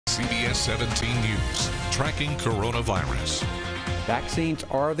CBS 17 News, tracking coronavirus. Vaccines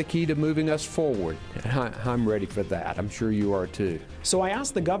are the key to moving us forward. I'm ready for that. I'm sure you are too. So I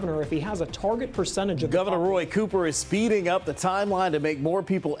asked the governor if he has a target percentage of Governor Roy Cooper is speeding up the timeline to make more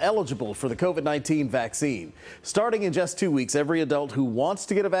people eligible for the COVID-19 vaccine. Starting in just 2 weeks, every adult who wants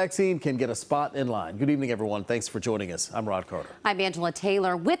to get a vaccine can get a spot in line. Good evening, everyone. Thanks for joining us. I'm Rod Carter. I'm Angela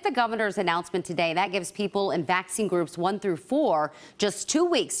Taylor. With the governor's announcement today, that gives people in vaccine groups 1 through 4 just 2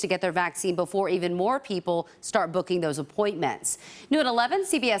 weeks to get their vaccine before even more people start booking those appointments. New at 11,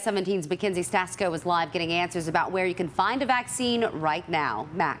 CBS 17's Mackenzie Stasko is live getting answers about where you can find a vaccine right now.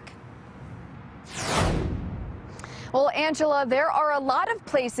 Mac. Well, Angela, there are a lot of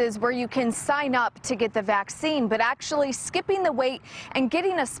places where you can sign up to get the vaccine, but actually skipping the wait and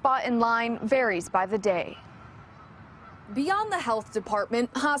getting a spot in line varies by the day. Beyond the health department,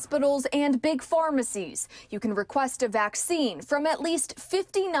 hospitals, and big pharmacies, you can request a vaccine from at least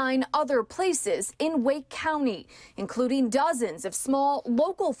 59 other places in Wake County, including dozens of small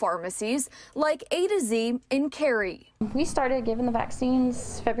local pharmacies like A to Z in Cary. We started giving the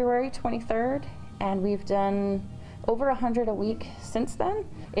vaccines February 23rd, and we've done over 100 a week since then.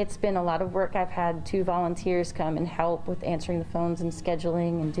 It's been a lot of work. I've had 2 volunteers come and help with answering the phones and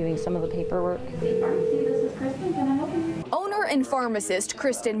scheduling and doing some of the paperwork. This is Kristen. Can I help you? Owner and pharmacist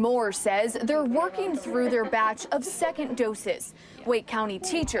Kristen Moore says they're working through their batch of second doses. Wake County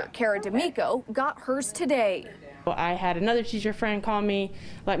teacher Kara D'Amico got hers today. I had another teacher friend call me,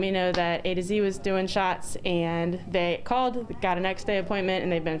 let me know that A to Z was doing shots, and they called, got a next day appointment,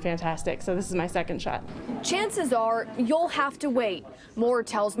 and they've been fantastic. So this is my second shot. Chances are you'll have to wait. Moore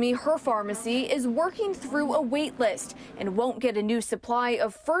tells me her pharmacy is working through a wait list and won't get a new supply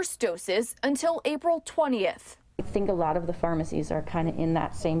of first doses until April 20th. I think a lot of the pharmacies are kind of in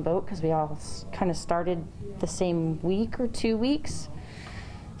that same boat because we all kind of started the same week or 2 weeks.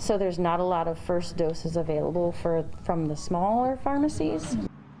 So there's not a lot of first doses available from the smaller pharmacies.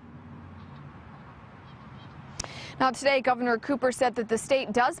 Now today, Governor Cooper said that the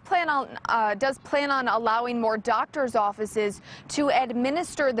state does plan on allowing more doctors' offices to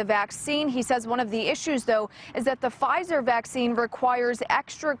administer the vaccine. He says one of the issues, though, is that the Pfizer vaccine requires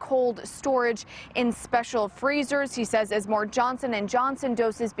extra cold storage in special freezers. He says as more Johnson & Johnson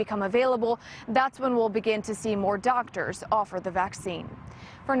doses become available, that's when we'll begin to see more doctors offer the vaccine.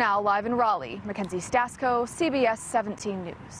 For now, live in Raleigh, Mackenzie Stasko, CBS 17 News.